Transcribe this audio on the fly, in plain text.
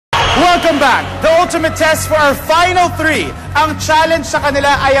Welcome back! The ultimate test for our final three. Ang challenge sa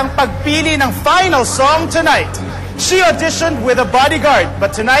kanila ay ang pagpili ng final song tonight. She auditioned with a bodyguard,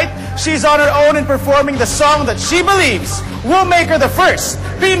 but tonight, she's on her own in performing the song that she believes will make her the first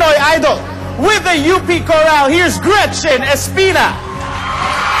Pinoy idol. With the UP Chorale, here's Gretchen Espina.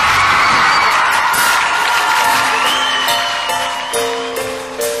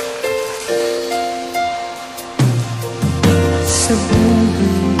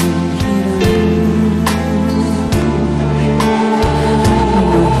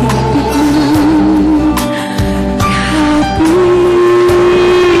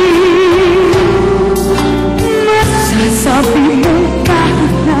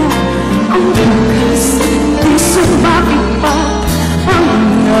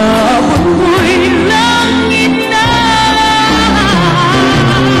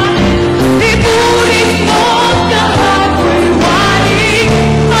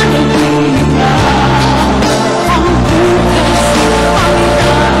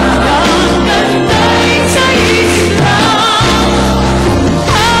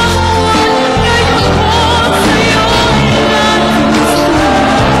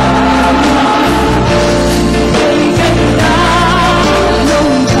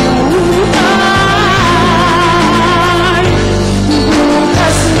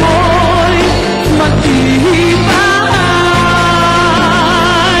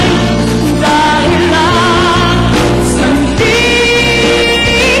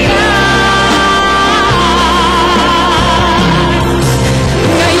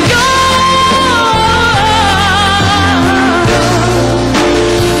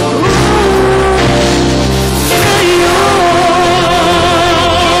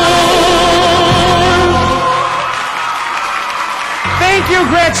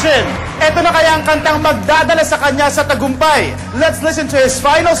 Gretchen! Ito na kaya ang kantang magdadala sa kanya sa tagumpay. Let's listen to his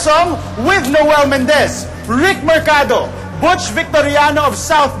final song with Noel Mendez, Rick Mercado, Butch Victoriano of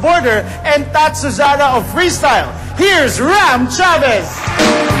South Border, and Tat Suzara of Freestyle. Here's Ram Chavez!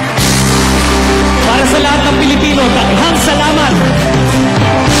 Para sa lahat ng Pilipino, daghang salamat!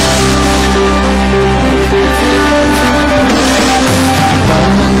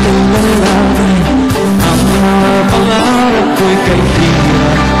 Ang mga pangarap ko'y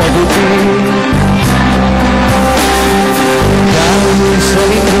kaibigan pabuti. Dahil sa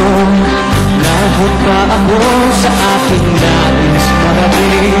inyo, napunta ako sa aking nais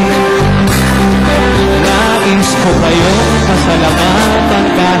marating. Nais ko kayong pasalamatan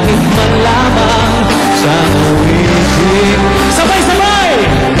kahit man lamang sa uwitin. Sabay-sabay!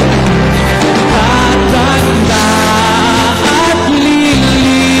 Tatanda at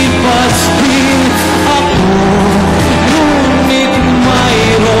lilipas din ako, ngunit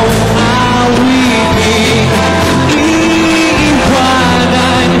mayroong awitin iiwanan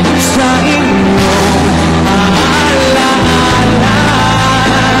sa inyong alaala.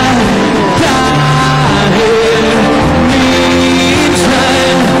 Dahil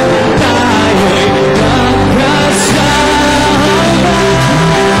minsan tayo'y magkasama.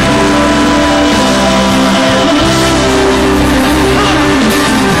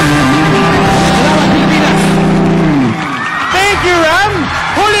 Thank you, Ram!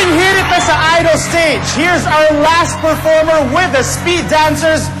 Huling hirit na sa Idol stage. Here's our last performer with the speed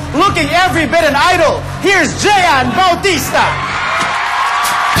dancers, looking every bit an idol. Here's Jayan Bautista.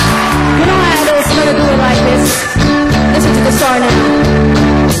 You know idols never do it like this. Listen to the song now.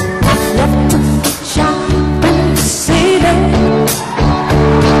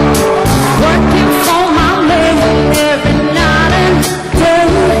 Working for my man every night and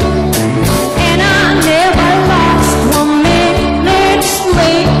day, and I never lost 1 minute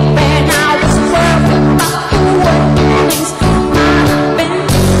sleep. And I was worried about the way things might have been.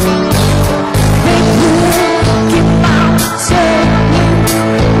 They could keep on saying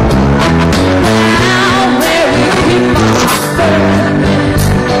now they will keep on burning.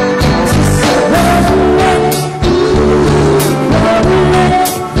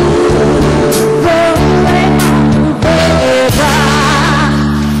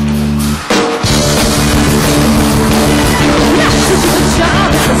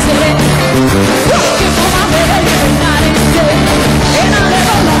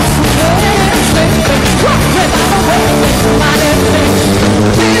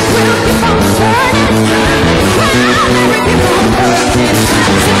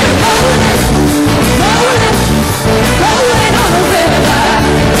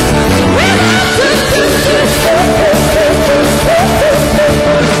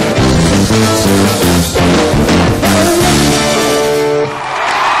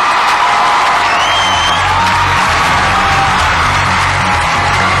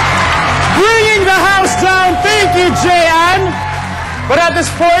 Ogie, Jayan. But at this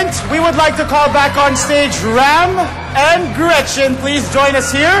point, we would like to call back on stage Ram and Gretchen. Please join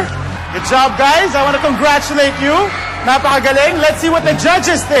us here. Good job, guys. I want to congratulate you. Napakagaling. Let's see what the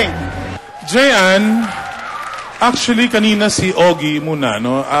judges think. Jayan, actually kanina si Ogie muna,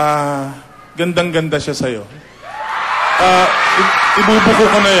 no? Gandang-ganda siya sa'yo. Ibubuko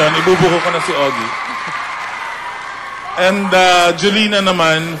ko na yon. Ibubuko ko na si Ogie. And Julina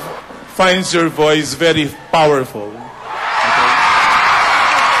naman finds your voice very powerful. Okay?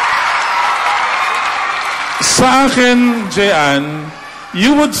 Sa akin, Jayan,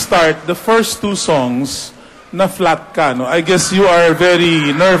 you would start the first two songs na flat ka, no? I guess you are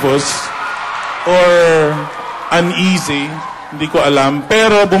very nervous or uneasy. Hindi ko alam.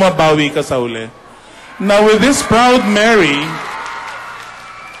 Pero bumabawi ka sa uli. Now, with this Proud Mary,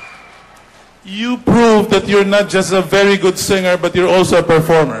 you prove that you're not just a very good singer, but you're also a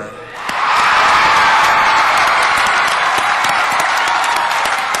performer.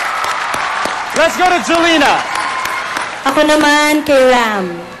 Let's go to Julina. Ako naman kay Ram.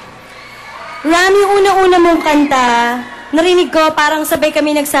 Ram, yung una-una mong kanta, narinig ko parang sabay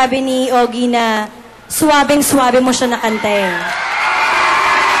kami nagsabi ni Ogie na suwabeng-suwabe mo siya nakanta eh.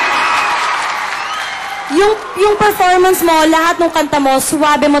 Yung performance mo, lahat ng kanta mo,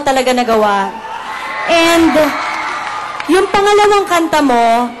 suwabe mo talaga nagawa. And yung pangalawang kanta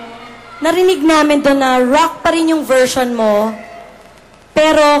mo, narinig namin doon na rock pa rin yung version mo,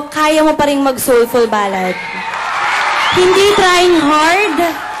 pero kaya mo pa rin mag-soulful ballad. Hindi trying hard,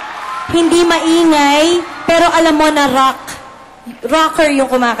 hindi maingay, pero alam mo na rocker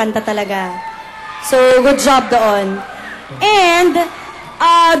yung kumakanta talaga. So, good job doon. And,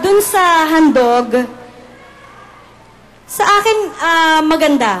 dun sa handog, sa akin,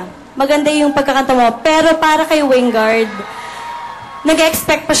 maganda. Maganda yung pagkakanta mo. Pero para kay Wingard,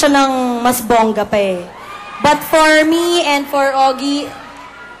 nag-expect pa siya ng mas bongga pa eh. But for me and for Ogie,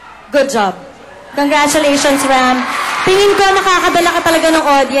 good job. Congratulations, Ram. Tingin ko nakakadala ka talaga ng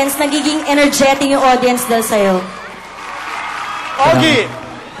audience. Nagiging energetic yung audience dahil sa'yo. Ogie.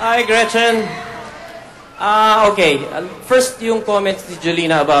 Hi, Gretchen. Okay. First, yung comment ni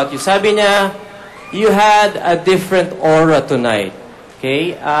Julina about you. Sabi niya, you had a different aura tonight.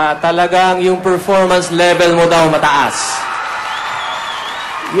 Okay? Talagang yung performance level mo daw mataas.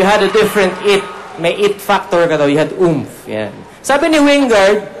 You had a different it. May it factor ka daw. You had oomph. Yan. Sabi ni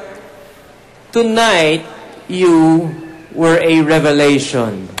Wingard, tonight, you were a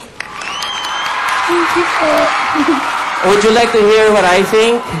revelation. Thank you po. Would you like to hear what I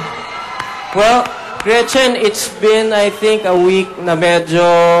think? Well, Gretchen, it's been, I think, a week na medyo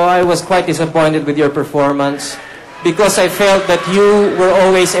I was quite disappointed with your performance because I felt that you were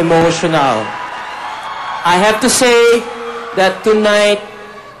always emotional. I have to say that tonight,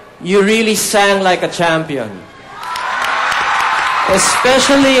 you really sang like a champion.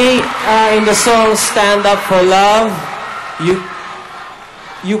 Especially in the song Stand Up for Love,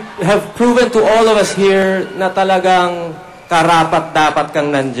 you have proven to all of us here na talagang karapat-dapat kang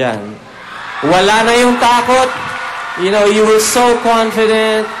nandyan. Wala na yung takot. You know, you were so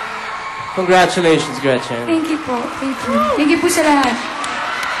confident. Congratulations, Gretchen. Thank you po. Thank you. Thank you po sa lahat.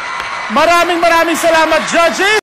 Maraming salamat, judges!